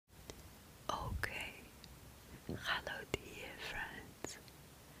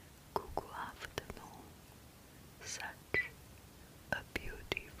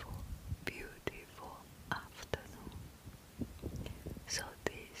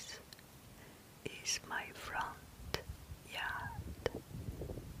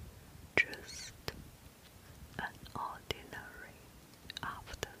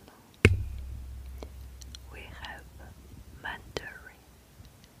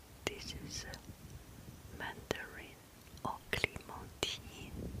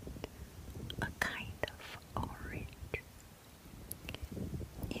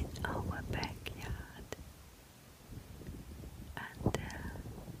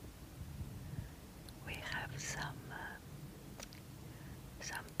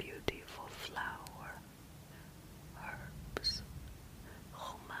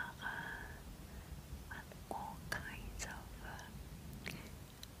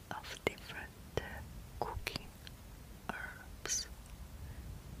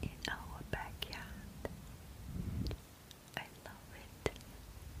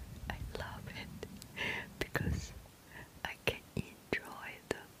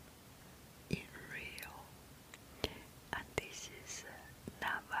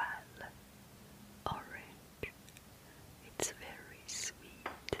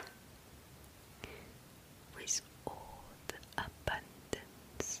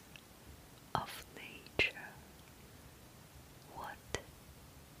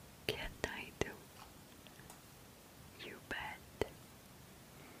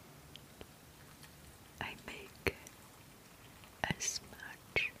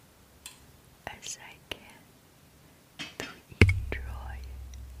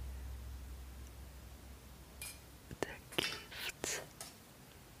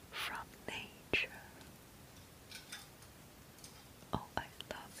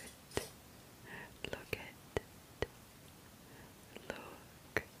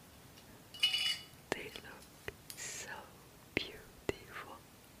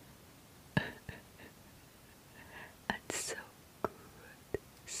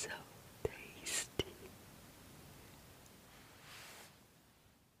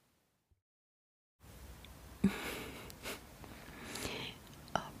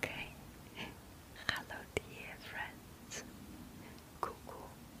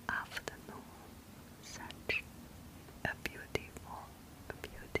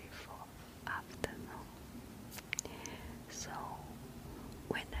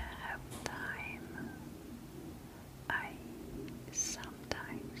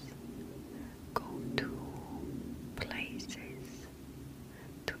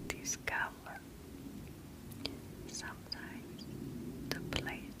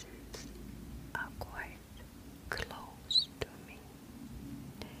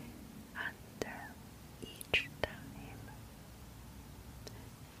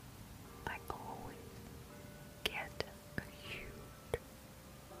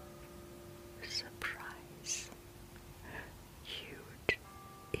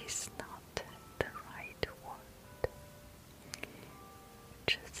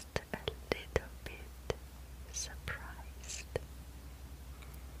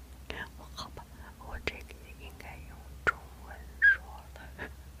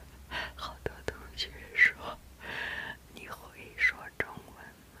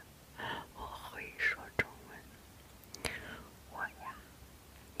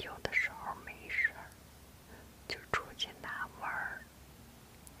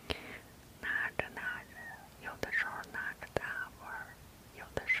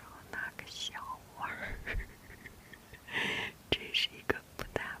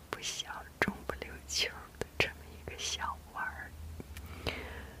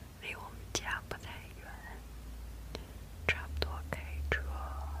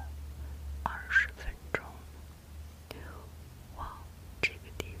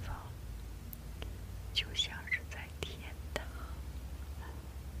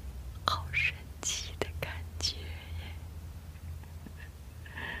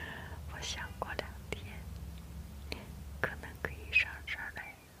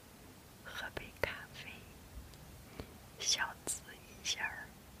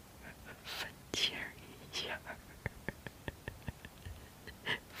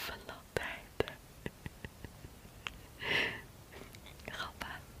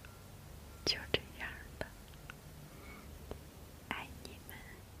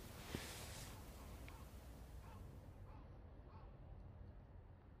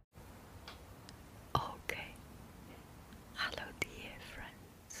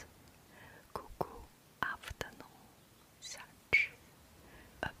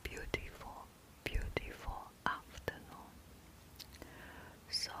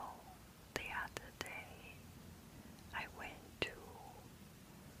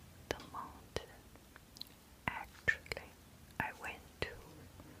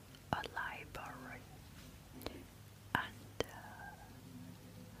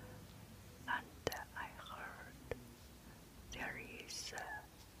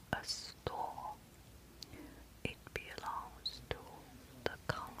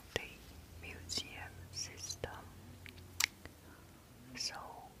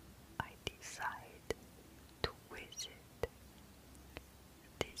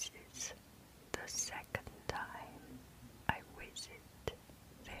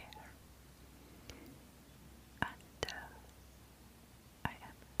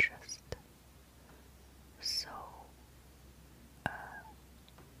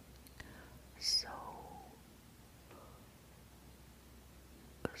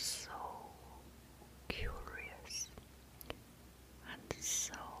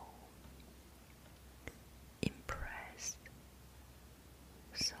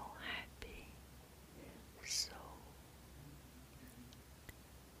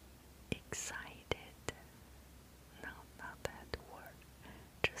excited. No, not that word.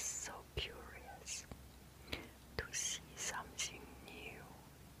 Just so curious to see something new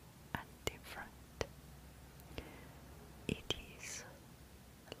and different. It is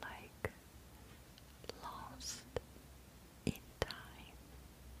like lost in time.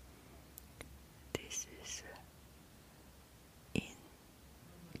 This is in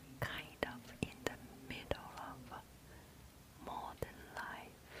kind of in the middle of modern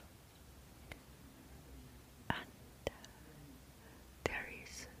life, and there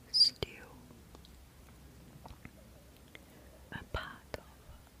is still a part of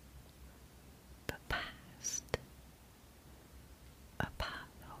the past, a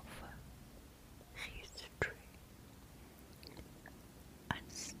part of history, and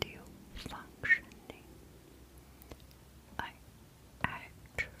still functioning. I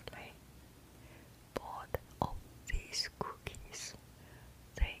actually bought all these cookies.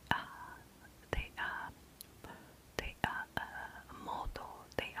 They are a model.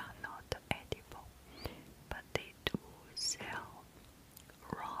 They are not edible, but they do sell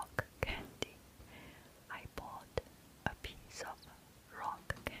rock candy. I bought a piece of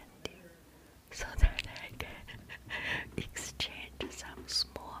rock candy so that I can exchange some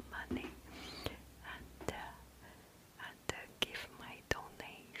small money and give my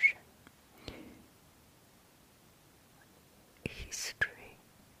donation. History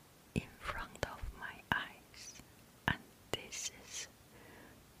in front of my eyes, and this is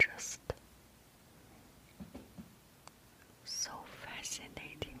just so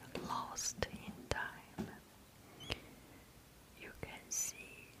fascinating, lost in time. You can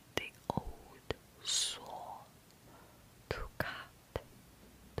see the old saw to cut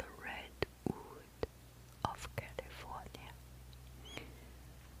the redwood of California.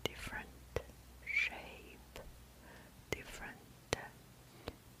 Different shape, different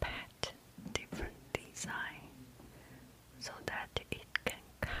pattern, different design, so that it can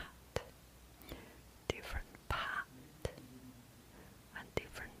cut different part and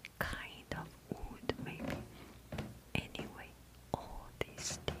different kind of wood maybe. Anyway, all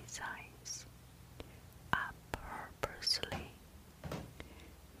these designs are purposely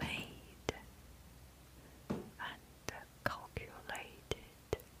made and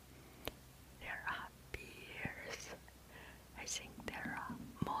calculated. There are beers, I think there are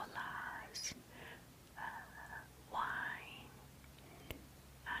molas, wine,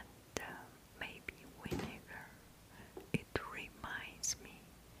 and maybe vinegar. It reminds me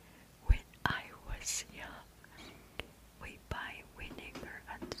when I was young, we buy vinegar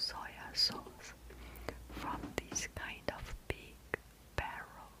and soya sauce from these kind of big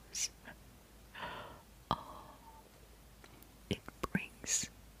barrels. Oh, it brings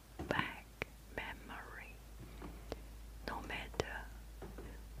back memory. No matter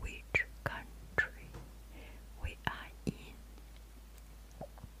which country we are in,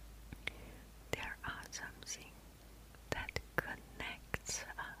 there are something that connects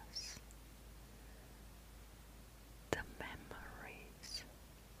us. The memories,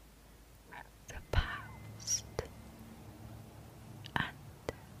 the past,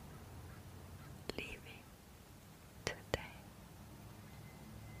 and living today.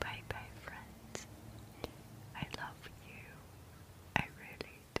 Bye bye, friends. I love you. I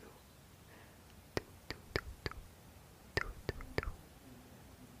really do. Do.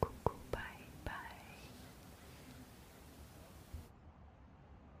 Cuckoo, bye bye.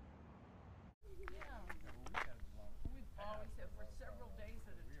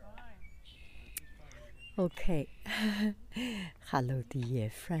 Okay. Hello, dear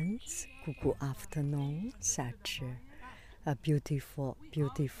friends. Good afternoon. Such a beautiful,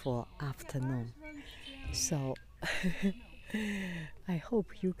 beautiful afternoon. So, I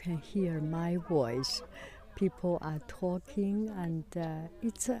hope you can hear my voice. People are talking, and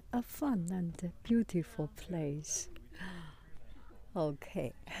it's a fun and beautiful place.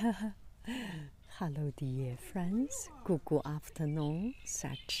 Okay. Hello, dear friends. Good afternoon.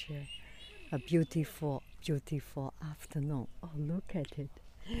 Such a beautiful, beautiful afternoon. Oh, look at it.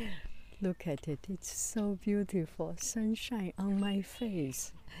 Look at it. It's so beautiful. Sunshine on my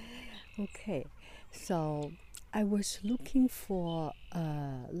face. Okay. So I was looking for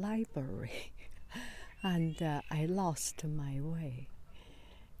a library and I lost my way.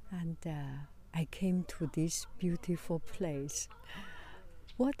 And I came to this beautiful place.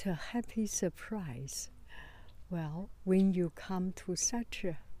 What a happy surprise. Well, when you come to such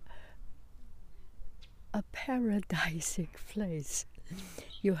a paradisic place,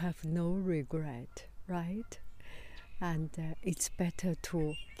 you have no regret, right? And it's better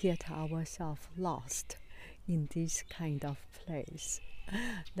to get ourselves lost in this kind of place.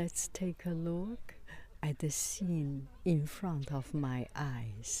 Let's take a look at the scene in front of my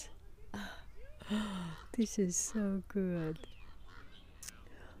eyes. This is so good.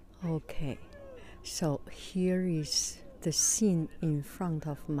 Okay, so here is the scene in front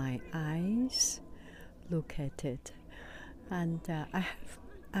of my eyes. Look at it. And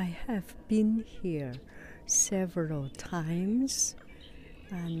I have been here several times.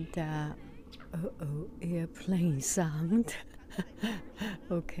 And airplane sound.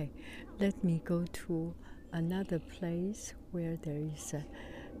 Okay, let me go to another place where there is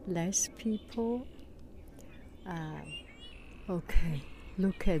less people. Okay,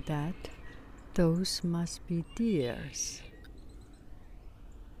 look at that. Those must be deers.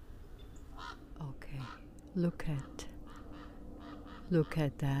 Okay, look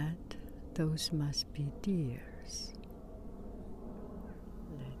at that. Those must be deers.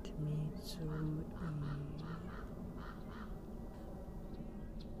 Let me zoom in.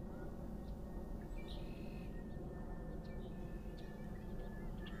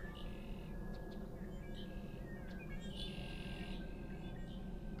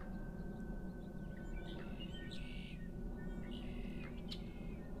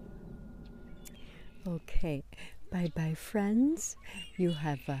 Okay, bye bye, friends. You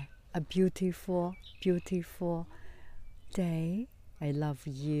have a beautiful, beautiful day. I love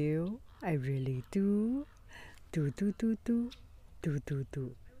you. I really do. Do.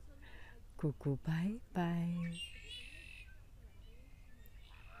 Cuckoo, bye bye.